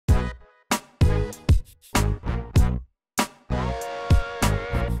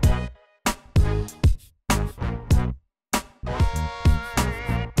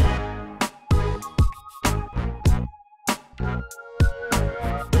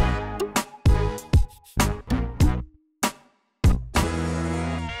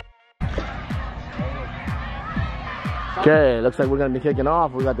Okay, looks like we're gonna be kicking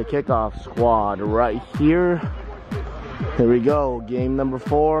off. We got the kickoff squad right here. Here we go, game number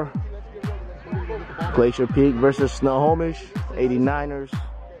 4. Glacier Peak versus Snohomish, 89ers.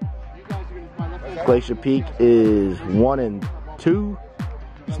 Glacier Peak is 1-2.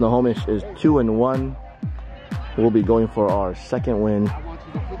 Snohomish is 2-1. We'll be going for our second win.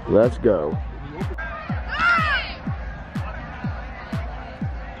 Let's go.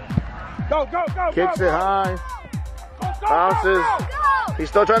 Go, go, go, Kicks go, it go. high. Bounces. He's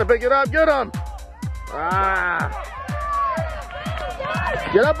still trying to pick it up. Get him. Ah.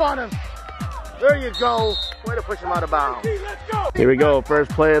 Get up on him. There you go. Way to push him out of bounds. Here we go.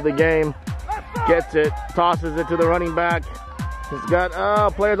 First play of the game. Gets it. Tosses it to the running back. He's got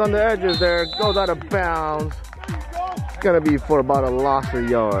players on the edges there. Goes out of bounds. It's going to be for about a loss of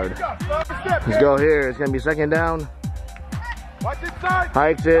yard. Let's go here. It's going to be second down.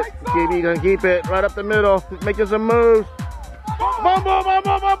 Hikes it. He's going to keep it right up the middle. He's making some moves. Boom, boom, boom,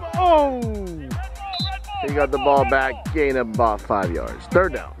 boom, boom. Oh! He got the ball back. Gain about 5 yards.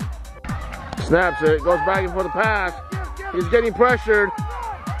 Third down. Snaps it. Goes back in for the pass. He's getting pressured.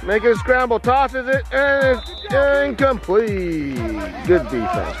 Making a scramble. Tosses it. And it's incomplete. Good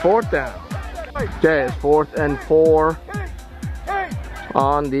defense. Fourth down. Okay, it's 4th and 4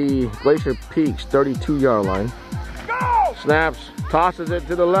 on the Glacier Peak's 32-yard line. Snaps, tosses it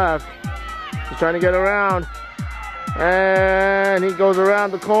to the left. He's trying to get around. And he goes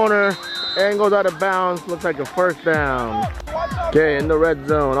around the corner and goes out of bounds. Looks like a first down. Okay, in the red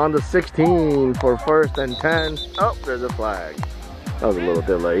zone on the 16 for 1st and 10. Oh, there's a flag. That was a little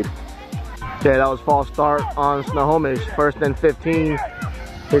delayed. Okay, that was false start on Snohomish. 1st and 15.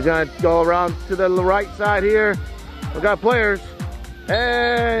 He's gonna go around to the right side here. We got players.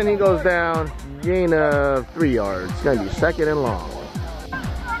 And he goes down. Gain of 3 yards. It's gonna be second and long.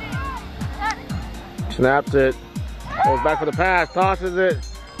 Snaps it. Goes back for the pass. Tosses it.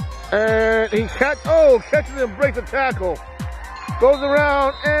 And he catches it and breaks the tackle. Goes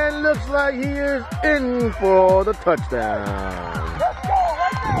around and looks like he is in for the touchdown.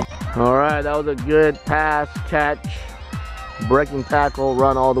 All right, that was a good pass, catch, breaking tackle,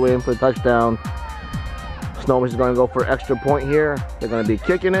 run all the way in for the touchdown. Snohomish is going to go for extra point here. They're going to be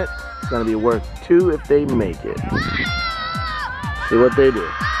kicking it. It's going to be worth 2 if they make it. See what they do.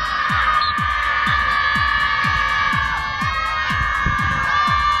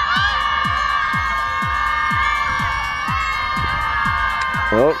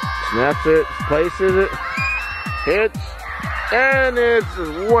 Oh, snaps it, places it, hits, and it's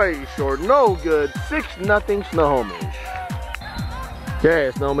way short. No good. 6-0 Snohomish.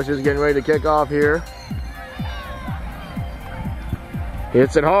 Okay, Snohomish is getting ready to kick off here.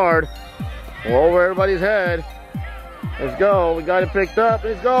 Hits it hard. Over everybody's head. Let's go. We got it picked up.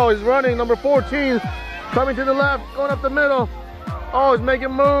 Let's go. He's running. Number 14 coming to the left, going up the middle. Oh, he's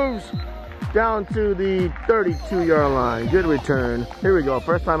making moves. Down to the 32-yard line. Good return. Here we go.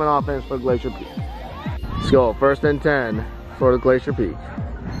 First time in offense for Glacier Peak. Let's go. 1st and 10 for the Glacier Peak.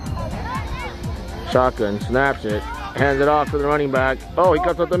 Shotgun. Snaps it. Hands it off to the running back. Oh, he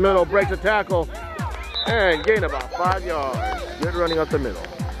cuts up the middle. Breaks the tackle. And gain about 5 yards. Good running up the middle.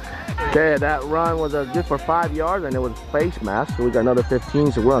 Okay, that run was good for 5 yards, and it was face mask. So we got another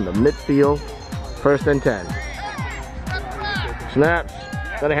 15. So we're on the midfield. 1st and 10. Snaps.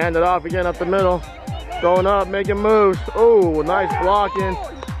 Gonna hand it off again up the middle. Going up, making moves. Oh, nice blocking.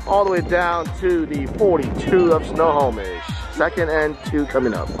 All the way down to the 42 of Snohomish. 2nd and 2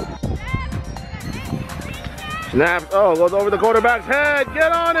 coming up. Snaps. Oh, goes over the quarterback's head.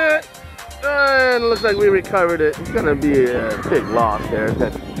 Get on it. And looks like we recovered it. It's gonna be a big loss there. It's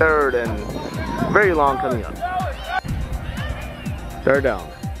that 3rd and very long coming up. 3rd down.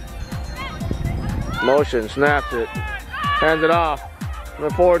 Motion, snaps it. Hands it off.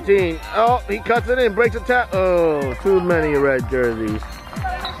 Number 14. Oh, he cuts it in, breaks the tap. Oh, too many red jerseys.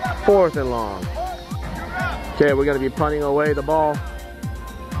 4th and long. Okay, we're gonna be punting away the ball.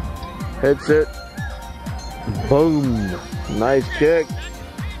 Hits it. Boom. Nice kick.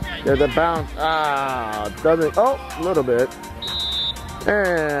 There's a bounce. Ah, doesn't. Oh, a little bit.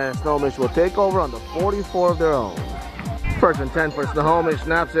 And Snohomish will take over on the 44 of their own. 1st and 10 for Snohomish.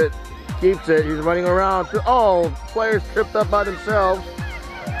 Snaps it. Keeps it. He's running around. Oh, players tripped up by themselves.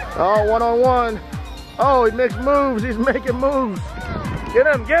 Oh, one-on-one. Oh, he makes moves. He's making moves. Get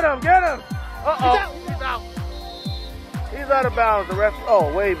him, get him, get him. Uh-oh. He's out. He's out of bounds. The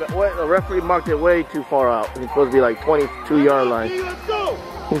referee marked it way too far out. He's supposed to be like 22-yard line.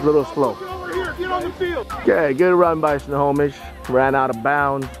 He's a little slow. Okay, good run by Snohomish. Ran out of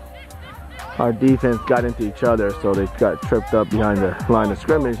bounds. Our defense got into each other, so they got tripped up behind the line of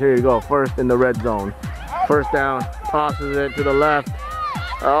scrimmage. Here you go, 1st in the red zone First down, tosses it to the left.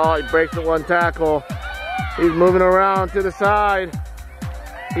 Oh, he breaks the one tackle. He's moving around to the side.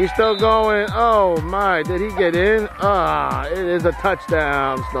 He's still going. Oh my, did he get in? Ah, it is a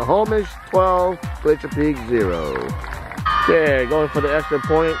touchdown. Snohomish 12, Glacier Peak 0. Okay, going for the extra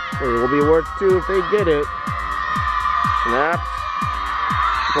point. It will be worth 2 if they get it. Snaps,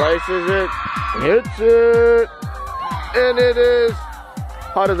 places it, hits it, and it is.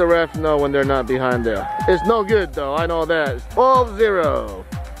 How does the ref know when they're not behind there? It's no good though, I know that. It's 12-0.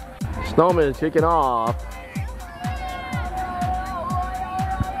 Snowman kicking off.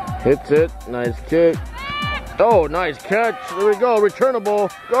 Hits it, nice kick. Oh, nice catch. There we go, returnable.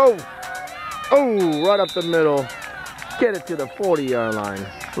 Go. Oh, right up the middle. Get it to the 40-yard line.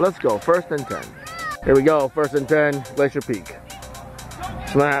 Let's go, 1st and 10. Here we go, 1st and 10, Glacier Peak.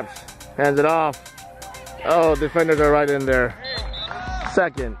 Snaps, hands it off. Oh, defenders are right in there.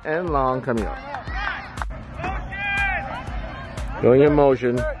 2nd and long coming up. Going in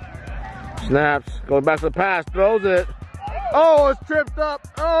motion. Snaps, going back to the pass, throws it. Oh, it's tripped up.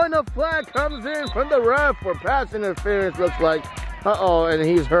 Oh, and a flag comes in from the ref for pass interference, looks like. Uh-oh, and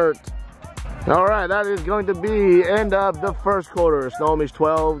he's hurt. All right, that is going to be end of the first quarter. Snohomish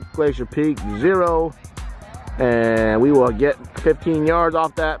 12, Glacier Peak 0. And we will get 15 yards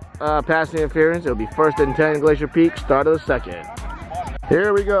off that pass interference. It'll be 1st and 10, Glacier Peak, start of the 2nd.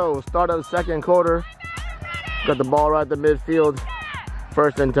 Here we go, start of the 2nd quarter. Got the ball right at the midfield,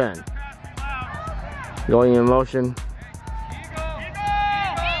 1st and 10. Going in motion.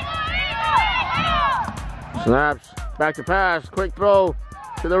 Snaps, back to pass, quick throw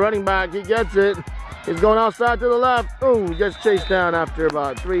to the running back, he gets it. He's going outside to the left. Oh, gets chased down after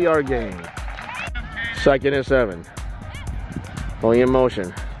about 3-yard gain. 2nd and 7. Going in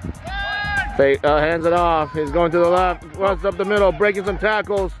motion. Hands it off, he's going to the left, runs up the middle, breaking some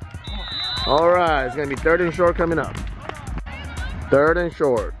tackles. All right, it's gonna be 3rd and short coming up. 3rd and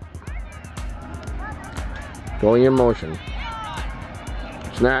short. Going in motion.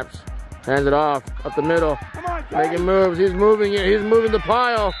 Snaps, hands it off, up the middle, making moves. He's moving it, he's moving the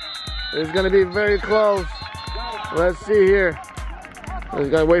pile. It's gonna be very close. Let's see here. He's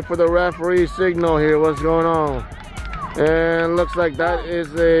gonna wait for the referee signal here. What's going on? And looks like that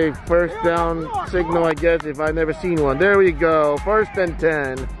is a 1st down signal, I guess, if I've never seen one. There we go, 1st and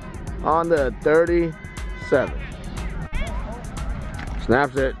 10 on the 37.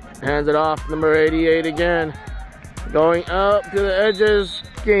 Snaps it, hands it off, number 88 again. Going up to the edges,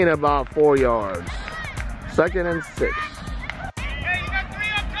 gain about 4 yards. 2nd and 6.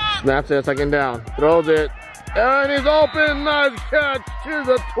 Snaps it, 2nd down, throws it, and he's open, nice catch to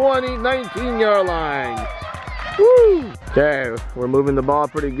the 19-yard line. Woo! Okay, we're moving the ball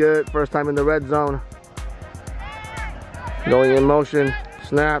pretty good. 1st time in the red zone. Going in motion,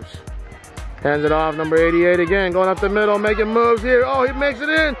 snaps, hands it off, number 88 again, going up the middle, making moves here. Oh, he makes it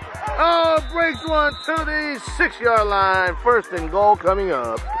in. Oh, breaks one to the 6-yard line. 1st and goal coming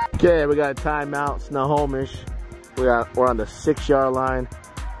up. Okay, we got a timeout, Snohomish. We're on the 6-yard line.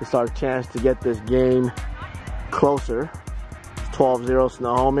 It's our chance to get this game closer. It's 12-0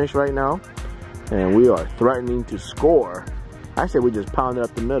 Snohomish right now. And we are threatening to score. I say we just pound it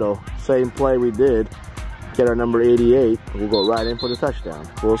up the middle. Same play we did. Get our number 88. We'll go right in for the touchdown.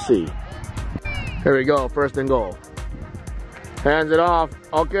 We'll see. Here we go, 1st and goal. Hands it off.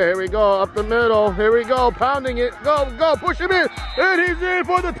 Okay, here we go, up the middle. Here we go, pounding it. Go, go, push him in. And he's in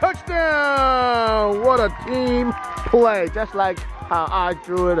for the touchdown. What a team play. Just like how I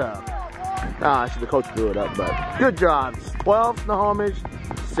drew it up. Actually, the coach drew it up, but good job. 12 Snohomish,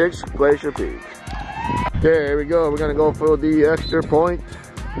 6 Glacier Peak. Okay, here we go. We're gonna go for the extra point.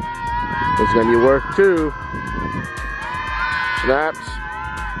 It's gonna be worth 2. Snaps,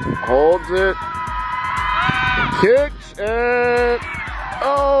 holds it, kicks, and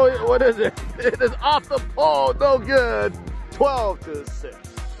oh, what is it? It is off the pole. No good. 12-6.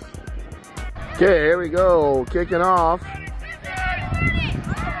 Okay, here we go. Kicking off.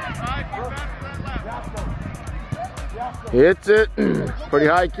 Hits it. Pretty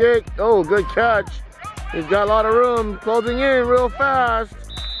high kick. Oh, good catch. He's got a lot of room. Closing in real fast.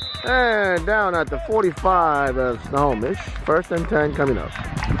 And down at the 45 of Snohomish. 1st and 10 coming up.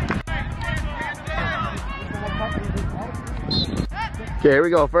 Okay, here we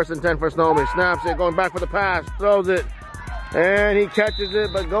go. 1st and 10 for Snohomish. Snaps it. Going back for the pass. Throws it. And he catches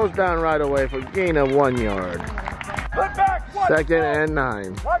it, but goes down right away for a gain of 1 yard. 2nd and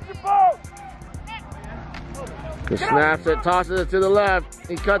 9. He snaps it, tosses it to the left.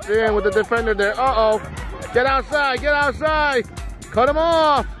 He cuts it in with the defender there. Uh-oh. Get outside, get outside. Cut him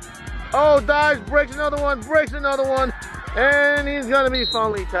off. Oh, dives, breaks another one, And he's gonna be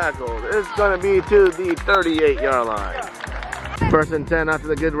funnily tackled. It's gonna be to the 38-yard line. First and 10 after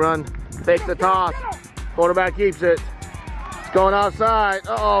the good run. Fakes the toss. Quarterback keeps it. It's going outside.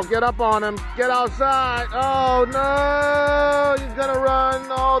 Uh-oh, get up on him. Get outside. Oh no! He's gonna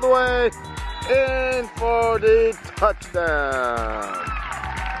run all the way in for the touchdown.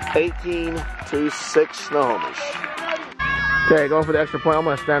 18-6 Snohomish. Okay, going for the extra point. I'm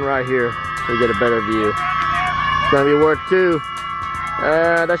gonna stand right here so you get a better view. It's gonna be worth 2.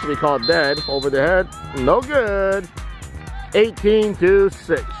 That should be called dead. Over the head. No good.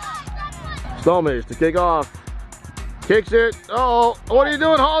 18-6. Snohomish to kick off. Kicks it. Oh, what are you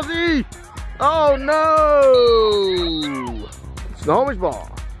doing, Halsey? Oh no! Snohomish ball.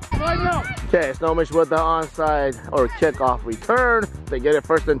 Okay, Snohomish with the onside or kickoff return. They get it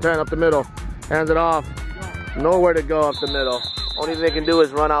first and 10 up the middle. Hands it off. Nowhere to go up the middle. Only thing they can do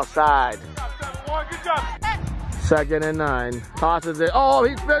is run outside. Second and 9. Tosses it. Oh,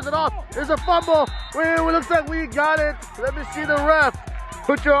 he spares it off. There's a fumble. Wait, it looks like we got it. Let me see the ref.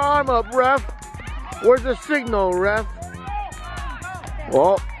 Put your arm up, ref. Where's the signal, ref?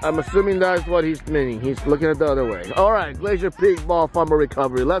 Well, I'm assuming that's what he's meaning. He's looking at the other way. All right, Glacier Peak ball fumble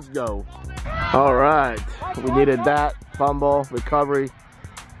recovery. Let's go. All right, we needed that fumble recovery.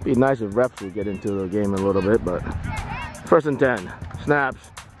 Be nice if refs would get into the game a little bit, but first and 10.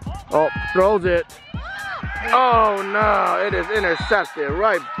 Snaps. Oh, throws it. Oh no, it is intercepted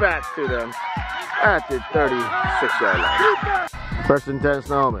right back to them at the 36-yard line. First and 10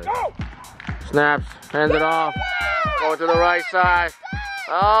 Snohomish. Snaps, hands it off. Going to the right side.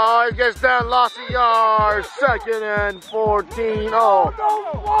 Oh, it gets down, lost a yard. Second and 14. Oh,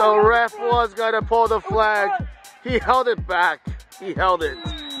 the ref was gonna pull the flag. He held it back. He held it.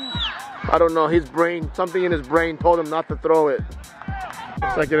 I don't know, his brain, something in his brain told him not to throw it.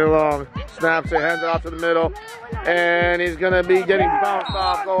 Second and long. Snaps it, hands it off to the middle. And he's gonna be getting bounced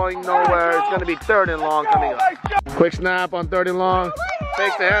off, going nowhere. It's gonna be third and long coming up. Quick snap on third and long.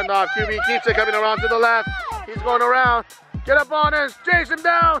 Takes the handoff. QB keeps it coming around to the left. He's going around. Get up on us. Chase him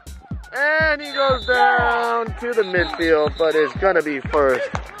down. And he goes down to the midfield, but it's gonna be first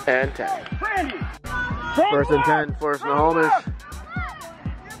and 10. First and 10 for Snohomish.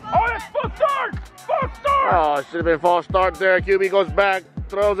 Oh, that's false start! False start! Oh, it should have been false start there. QB goes back,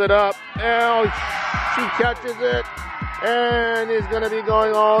 throws it up. Oh, she catches it. And he's going to be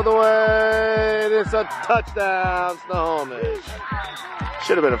going all the way. It's a touchdown, Snohomish.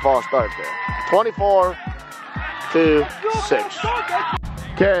 Should have been a false start there. 24-6.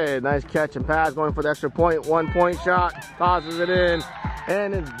 Okay, nice catch and pass. Going for the extra point. 1-point shot. Tosses it in.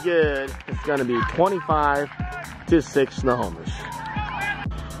 And it's good. It's going to be 25-6 Snohomish.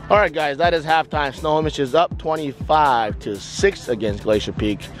 All right, guys, that is halftime. Snohomish is up 25-6 against Glacier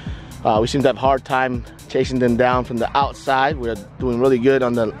Peak. We seem to have a hard time chasing them down from the outside. We're doing really good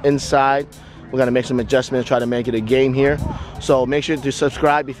on the inside. We're gonna make some adjustments, try to make it a game here. So make sure to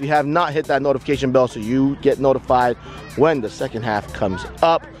subscribe if you have not. Hit that notification bell so you get notified when the second half comes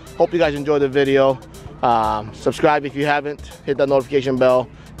up. Hope you guys enjoyed the video. Subscribe if you haven't. Hit that notification bell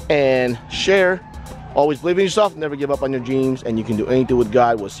and share. Always believe in yourself, never give up on your dreams, and you can do anything with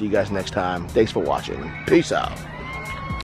God. We'll see you guys next time. Thanks for watching. Peace out.